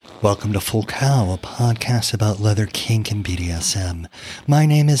Welcome to Full Cow, a podcast about leather kink and BDSM. My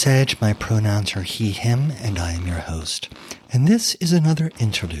name is Edge, my pronouns are he, him, and I am your host. And this is another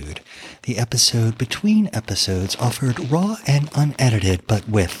interlude, the episode between episodes offered raw and unedited, but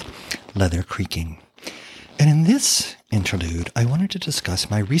with leather creaking. And in this interlude, I wanted to discuss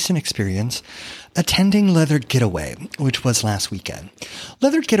my recent experience attending Leather Getaway, which was last weekend.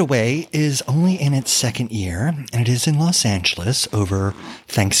 Leather Getaway is only in its second year, and it is in Los Angeles over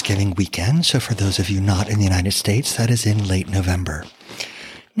Thanksgiving weekend. So for those of you not in the United States, that is in late November.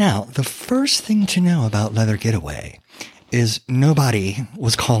 Now, the first thing to know about Leather Getaway is nobody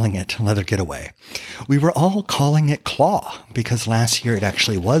was calling it Leather Getaway. We were all calling it Claw, because last year it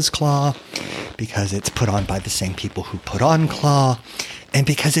actually was Claw, because it's put on by the same people who put on Claw, and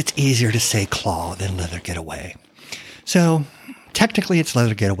because it's easier to say Claw than Leather Getaway. So, technically it's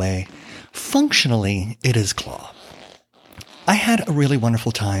Leather Getaway. Functionally, it is Claw. I had a really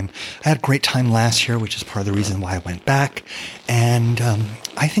wonderful time. I had a great time last year, which is part of the reason why I went back, and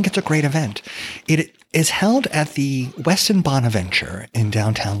I think it's a great event. It is held at the Westin Bonaventure in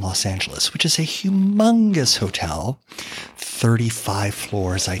downtown Los Angeles, which is a humongous hotel, 35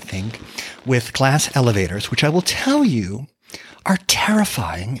 floors, I think, with glass elevators, which I will tell you are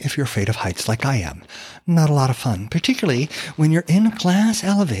terrifying if you're afraid of heights like I am. Not a lot of fun, particularly when you're in a glass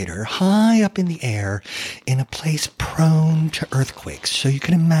elevator high up in the air in a place prone to earthquakes. So you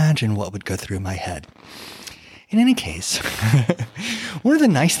can imagine what would go through my head. In any case, one of the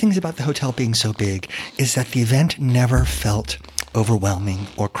nice things about the hotel being so big is that the event never felt overwhelming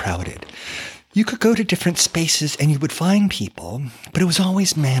or crowded. You could go to different spaces and you would find people, but it was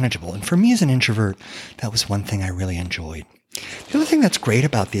always manageable. And for me as an introvert, that was one thing I really enjoyed. The other thing that's great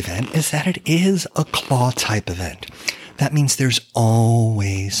about the event is that it is a Claw type event. That means there's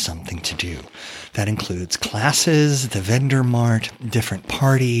always something to do. That includes classes, the vendor mart, different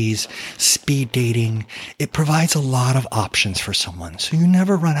parties, speed dating. It provides a lot of options for someone, so you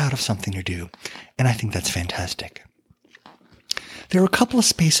never run out of something to do. And I think that's fantastic. There were a couple of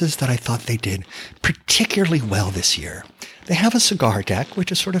spaces that I thought they did particularly well this year. They have a cigar deck,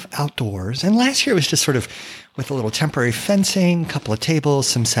 which is sort of outdoors. And last year it was just sort of with a little temporary fencing, a couple of tables,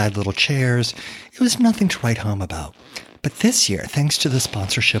 some sad little chairs. It was nothing to write home about. But this year, thanks to the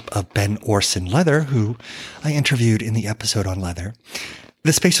sponsorship of Ben Orson Leather, who I interviewed in the episode on leather,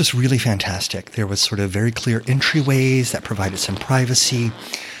 the space was really fantastic. There was sort of very clear entryways that provided some privacy.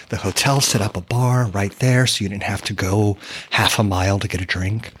 The hotel set up a bar right there, so you didn't have to go half a mile to get a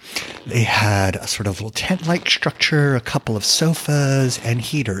drink. They had a sort of little tent-like structure, a couple of sofas, and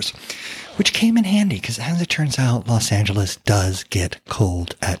heaters, which came in handy because, as it turns out, Los Angeles does get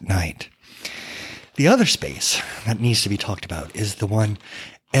cold at night. The other space that needs to be talked about is the one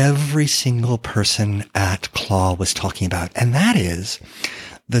every single person at Claw was talking about, and that is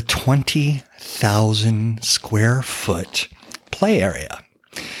the 20,000 square foot play area.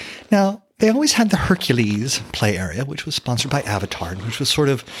 Now, they always had the Hercules play area, which was sponsored by Avatar, which was sort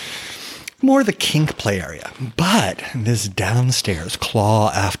of more the kink play area. But this downstairs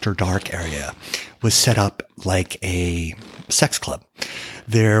Claw After Dark area was set up like a sex club.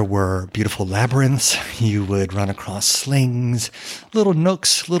 There were beautiful labyrinths. You would run across slings, little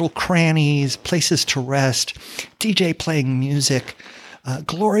nooks, little crannies, places to rest, DJ playing music,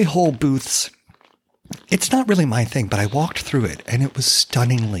 glory hole booths. It's not really my thing, but I walked through it and it was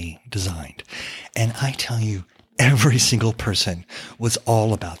stunningly designed. And I tell you, every single person was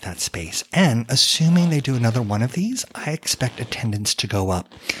all about that space. And assuming they do another one of these, I expect attendance to go up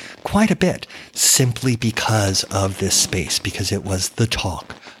quite a bit simply because of this space, because it was the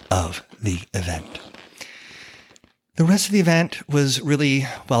talk of the event. The rest of the event was really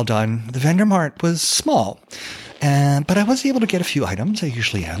well done. The vendor mart was small, but I was able to get a few items. I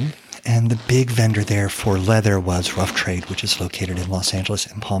usually am. And the big vendor there for leather was Rough Trade, which is located in Los Angeles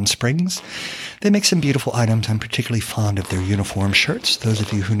and Palm Springs. They make some beautiful items. I'm particularly fond of their uniform shirts. Those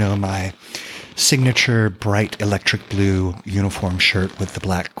of you who know my signature bright electric blue uniform shirt with the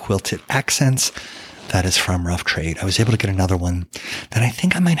black quilted accents, that is from Rough Trade. I was able to get another one that I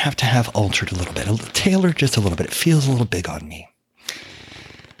think I might have to have altered a little bit, tailored just a little bit. It feels a little big on me.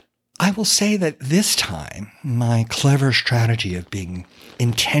 I will say that this time, my clever strategy of being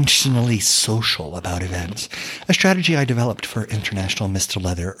intentionally social about events, a strategy I developed for International Mr.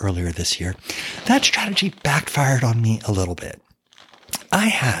 Leather earlier this year, that strategy backfired on me a little bit. I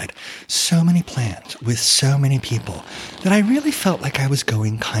had so many plans with so many people that I really felt like I was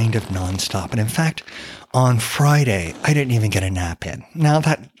going kind of nonstop. And in fact, on Friday, I didn't even get a nap in. Now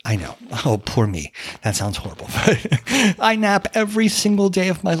that, I know, oh, poor me. That sounds horrible. But I nap every single day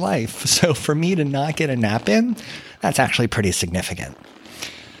of my life. So for me to not get a nap in, that's actually pretty significant.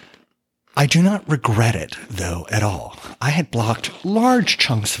 I do not regret it, though, at all. I had blocked large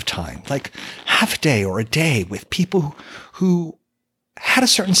chunks of time, like half a day or a day, with people who had a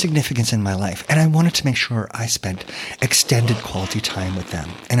certain significance in my life, and I wanted to make sure I spent extended quality time with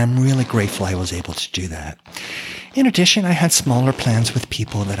them, and I'm really grateful I was able to do that. In addition, I had smaller plans with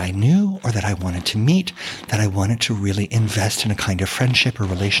people that I knew or that I wanted to meet, that I wanted to really invest in a kind of friendship or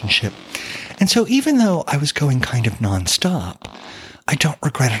relationship. And so even though I was going kind of nonstop, I don't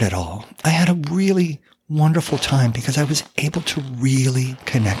regret it at all. I had a really wonderful time because I was able to really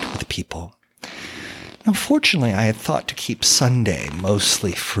connect with people. Now, fortunately, I had thought to keep Sunday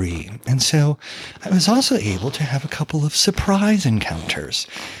mostly free, and so I was also able to have a couple of surprise encounters,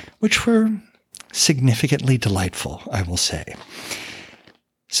 which were significantly delightful, I will say.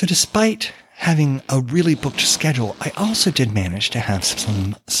 So despite having a really booked schedule, I also did manage to have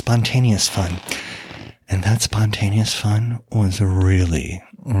some spontaneous fun. And that spontaneous fun was really,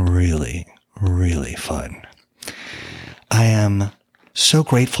 really, really fun. I am so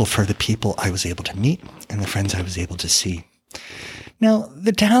grateful for the people I was able to meet and the friends I was able to see. Now,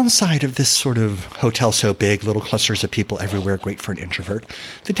 the downside of this sort of hotel so big, little clusters of people everywhere, great for an introvert,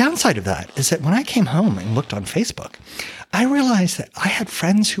 the downside of that is that when I came home and looked on Facebook, I realized that I had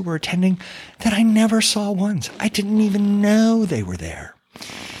friends who were attending that I never saw once. I didn't even know they were there.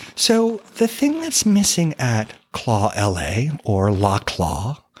 So the thing that's missing at Claw LA, or La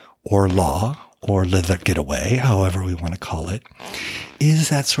Claw, or Law, or Leather Getaway, however we want to call it, is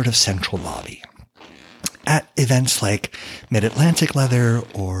that sort of central lobby. At events like Mid-Atlantic Leather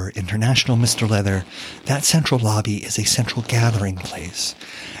or International Mr. Leather, that central lobby is a central gathering place.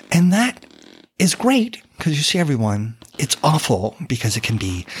 And that is great because you see everyone. It's awful because it can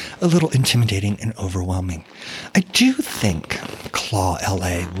be a little intimidating and overwhelming. I do think Claw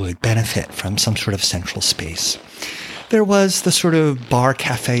LA would benefit from some sort of central space. There was the sort of bar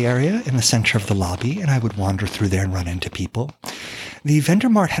cafe area in the center of the lobby, and I would wander through there and run into people. The vendor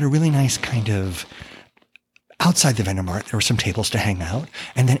mart had a really nice kind of outside the vendor mart, there were some tables to hang out.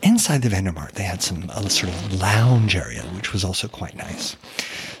 And then inside the vendor mart, they had some sort of lounge area, which was also quite nice.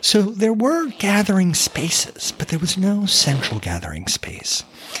 So there were gathering spaces, but there was no central gathering space.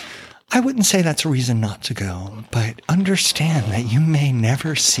 I wouldn't say that's a reason not to go, but understand that you may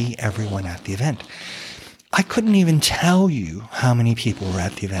never see everyone at the event. I couldn't even tell you how many people were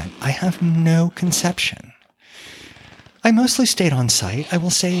at the event. I have no conception. I mostly stayed on site. I will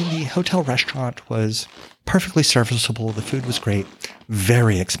say the hotel restaurant was perfectly serviceable. The food was great,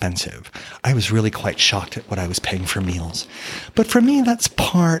 very expensive. I was really quite shocked at what I was paying for meals. But for me, that's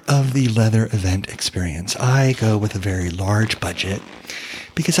part of the leather event experience. I go with a very large budget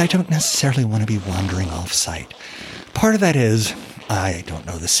because I don't necessarily want to be wandering off site. Part of that is I don't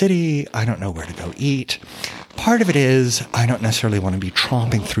know the city. I don't know where to go eat. Part of it is I don't necessarily want to be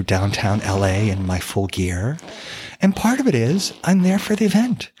tromping through downtown LA in my full gear. And part of it is I'm there for the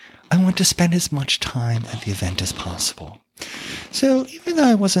event. I want to spend as much time at the event as possible. So even though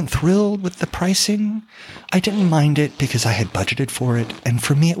I wasn't thrilled with the pricing, I didn't mind it because I had budgeted for it. And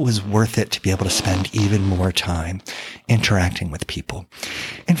for me, it was worth it to be able to spend even more time interacting with people.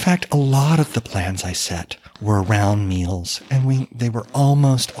 In fact, a lot of the plans I set were around meals, and they were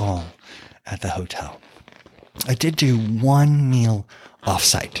almost all at the hotel. I did do one meal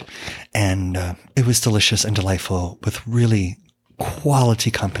off-site, and it was delicious and delightful with really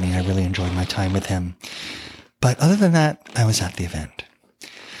quality company. I really enjoyed my time with him. But other than that, I was at the event.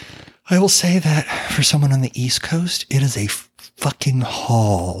 I will say that for someone on the East Coast, it is a fucking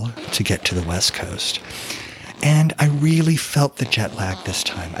haul to get to the West Coast. And I really felt the jet lag this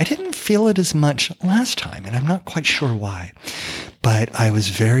time. I didn't feel it as much last time, and I'm not quite sure why. But I was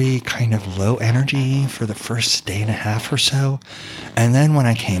very kind of low energy for the first day and a half or so. And then when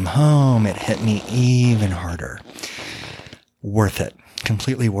I came home, it hit me even harder. Worth it.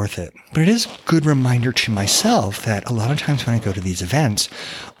 Completely worth it. But it is a good reminder to myself that a lot of times when I go to these events,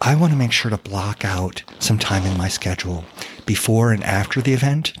 I want to make sure to block out some time in my schedule before and after the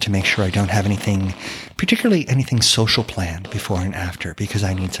event to make sure I don't have anything, particularly anything social planned before and after, because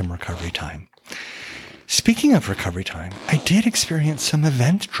I need some recovery time. Speaking of recovery time, I did experience some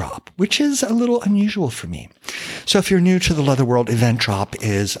event drop, which is a little unusual for me. So if you're new to the leather world, event drop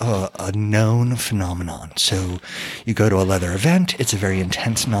is a known phenomenon. So you go to a leather event, it's a very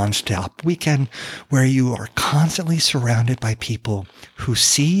intense nonstop weekend where you are constantly surrounded by people who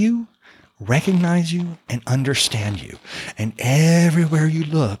see you, recognize you, and understand you. And everywhere you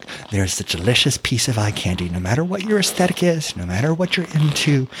look, there's the delicious piece of eye candy. No matter what your aesthetic is, no matter what you're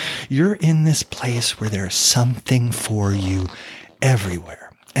into, you're in this place where there's something for you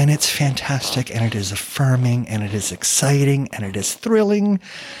everywhere. And it's fantastic, and it is affirming, and it is exciting, and it is thrilling.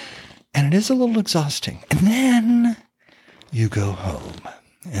 And it is a little exhausting. And then you go home.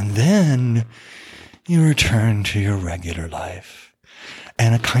 And then you return to your regular life.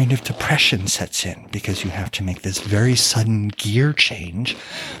 And a kind of depression sets in because you have to make this very sudden gear change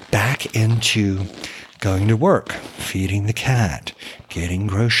back into going to work, feeding the cat, getting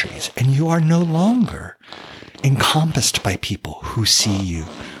groceries. And you are no longer encompassed by people who see you,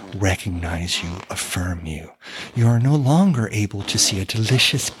 recognize you, affirm you. You are no longer able to see a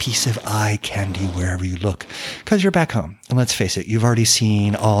delicious piece of eye candy wherever you look because you're back home. And let's face it, you've already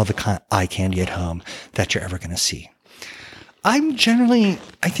seen all the eye candy at home that you're ever going to see. I'm generally,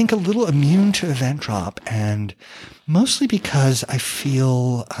 I think, a little immune to event drop, and mostly because I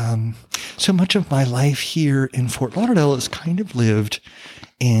feel so much of my life here in Fort Lauderdale is kind of lived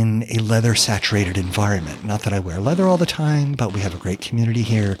in a leather-saturated environment. Not that I wear leather all the time, but we have a great community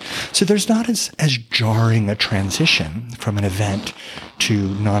here. So there's not as jarring a transition from an event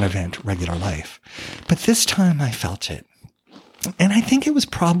to non-event regular life. But this time I felt it. And I think it was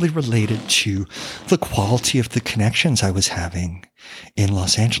probably related to the quality of the connections I was having in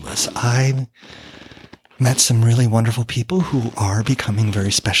Los Angeles. I met some really wonderful people who are becoming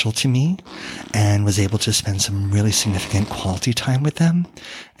very special to me and was able to spend some really significant quality time with them.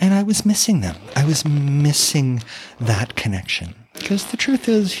 And I was missing them. I was missing that connection. Because the truth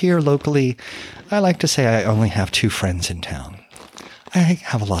is, here locally, I like to say I only have 2 friends in town. I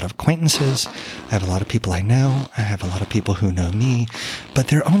have a lot of acquaintances. I have a lot of people I know. I have a lot of people who know me. But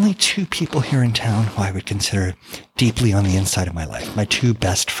there are only 2 people here in town who I would consider deeply on the inside of my life, my 2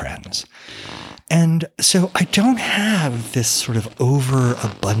 best friends. And so I don't have this sort of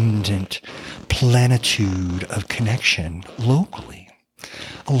overabundant plenitude of connection locally.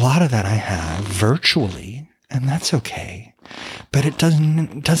 A lot of that I have virtually, and that's okay. But it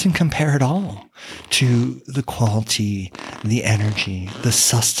doesn't compare at all to the quality, the energy, the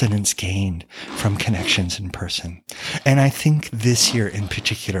sustenance gained from connections in person. And I think this year in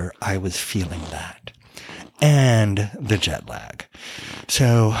particular, I was feeling that. And the jet lag.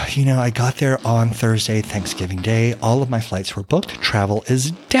 So, I got there on Thursday, Thanksgiving Day. All of my flights were booked. Travel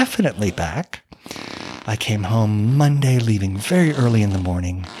is definitely back. I came home Monday, leaving very early in the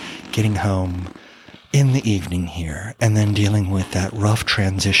morning, getting home in the evening here, and then dealing with that rough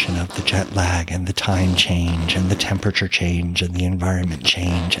transition of the jet lag and the time change and the temperature change and the environment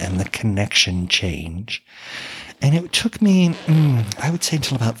change and the connection change. And it took me, I would say,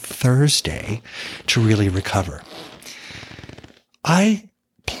 until about Thursday to really recover. I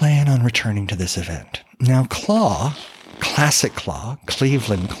plan on returning to this event. Now, Classic Claw,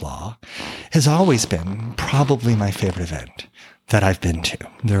 Cleveland Claw, has always been probably my favorite event that I've been to.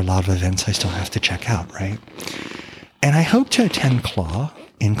 There are a lot of events I still have to check out, right? And I hope to attend Claw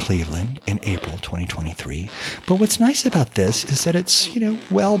in Cleveland in April 2023. But what's nice about this is that it's,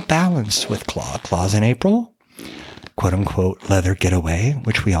 well balanced with Claw. Claw's in April, quote unquote, leather getaway,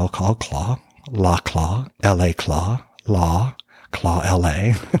 which we all call Claw, La Claw, LA Claw, Law, Claw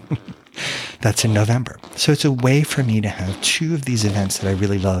LA. That's in November. So it's a way for me to have 2 of these events that I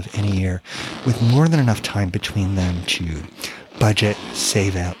really love in a year with more than enough time between them to budget,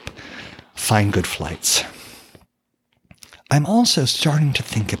 save up, find good flights. I'm also starting to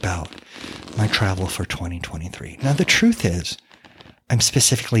think about my travel for 2023. Now, the truth is, I'm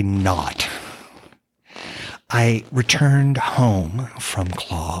specifically not. I returned home from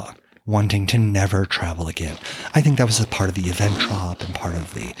Claw wanting to never travel again. I think that was a part of the event drop and part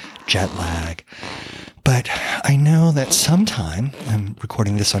of the jet lag. But I know that sometime, I'm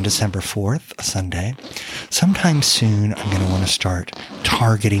recording this on December 4th, a Sunday, sometime soon I'm going to want to start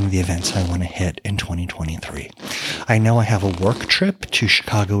targeting the events I want to hit in 2023. I know I have a work trip to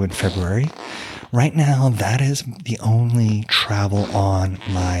Chicago in February. Right now, that is the only travel on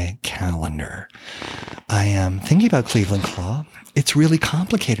my calendar. I am thinking about Cleveland Claw. It's really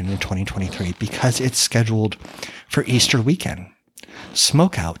complicated in 2023 because it's scheduled for Easter weekend.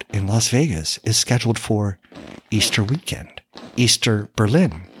 Smokeout in Las Vegas is scheduled for Easter weekend. Easter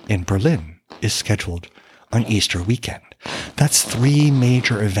Berlin in Berlin is scheduled on Easter weekend. That's 3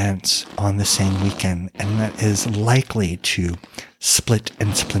 major events on the same weekend, and that is likely to split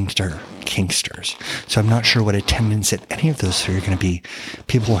and splinter Kinksters. So I'm not sure what attendance at any of those 3 are going to be.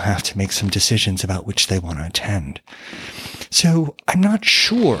 People will have to make some decisions about which they want to attend. So I'm not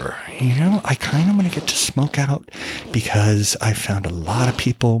sure, I kind of want to get to Smokeout because I found a lot of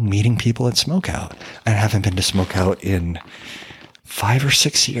people meeting people at Smokeout. I haven't been to Smokeout in 5 or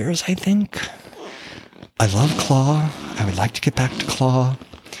 6 years, I think. I love Claw. I would like to get back to Claw.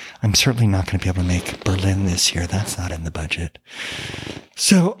 I'm certainly not going to be able to make Berlin this year. That's not in the budget.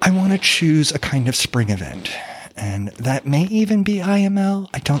 So I want to choose a kind of spring event. And that may even be IML.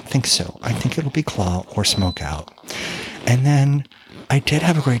 I don't think so. I think it'll be Claw or Smoke Out. And then I did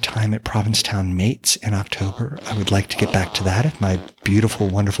have a great time at Provincetown Mates in October. I would like to get back to that if my beautiful,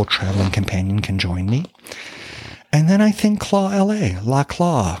 wonderful traveling companion can join me. And then I think Claw LA, La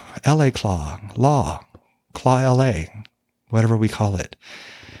Claw, LA Claw, Law, Claw LA, whatever we call it.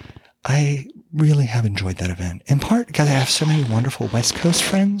 I really have enjoyed that event, in part because I have so many wonderful West Coast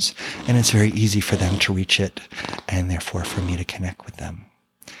friends, and it's very easy for them to reach it, and therefore for me to connect with them.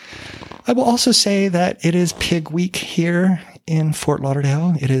 I will also say that it is Pig Week here in Fort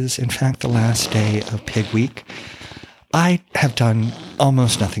Lauderdale. It is, in fact, the last day of Pig Week. I have done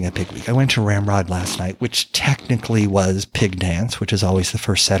almost nothing at Pig Week. I went to Ramrod last night, which technically was Pig Dance, which is always the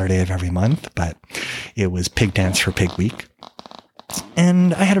first Saturday of every month, but it was Pig Dance for Pig Week.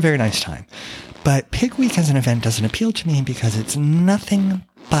 And I had a very nice time. But Pig Week as an event doesn't appeal to me because it's nothing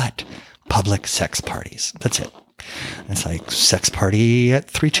but public sex parties. That's it. It's like sex party at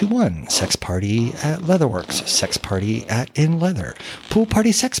 321, sex party at Leatherworks, sex party at In Leather, pool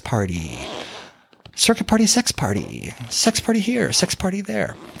party sex party, circuit party sex party here, sex party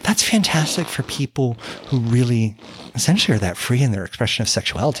there. That's fantastic for people who really essentially are that free in their expression of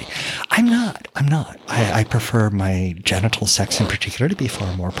sexuality. I'm not. I prefer my genital sex in particular to be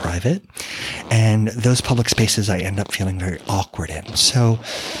far more private. And those public spaces I end up feeling very awkward in. So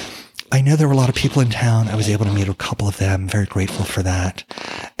I know there were a lot of people in town. I was able to meet a couple of them. Very grateful for that.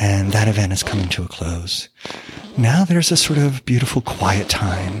 And that event is coming to a close. Now there's a sort of beautiful quiet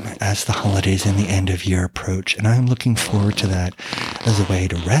time as the holidays and the end of year approach. And I'm looking forward to that as a way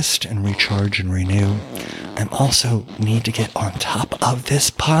to rest and recharge and renew. I also need to get on top of this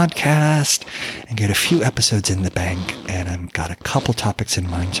podcast and get a few episodes in the bank. And I've got a couple topics in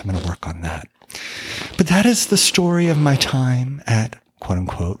mind, so I'm going to work on that. But that is the story of my time at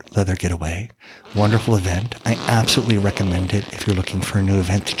quote-unquote Leather Getaway. Wonderful event. I absolutely recommend it if you're looking for a new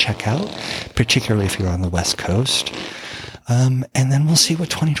event to check out, particularly if you're on the West Coast. And then we'll see what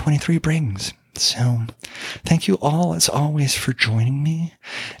 2023 brings. So thank you all, as always, for joining me.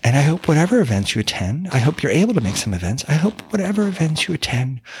 And I hope whatever events you attend, I hope you're able to make some events. I hope whatever events you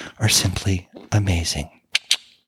attend are simply amazing.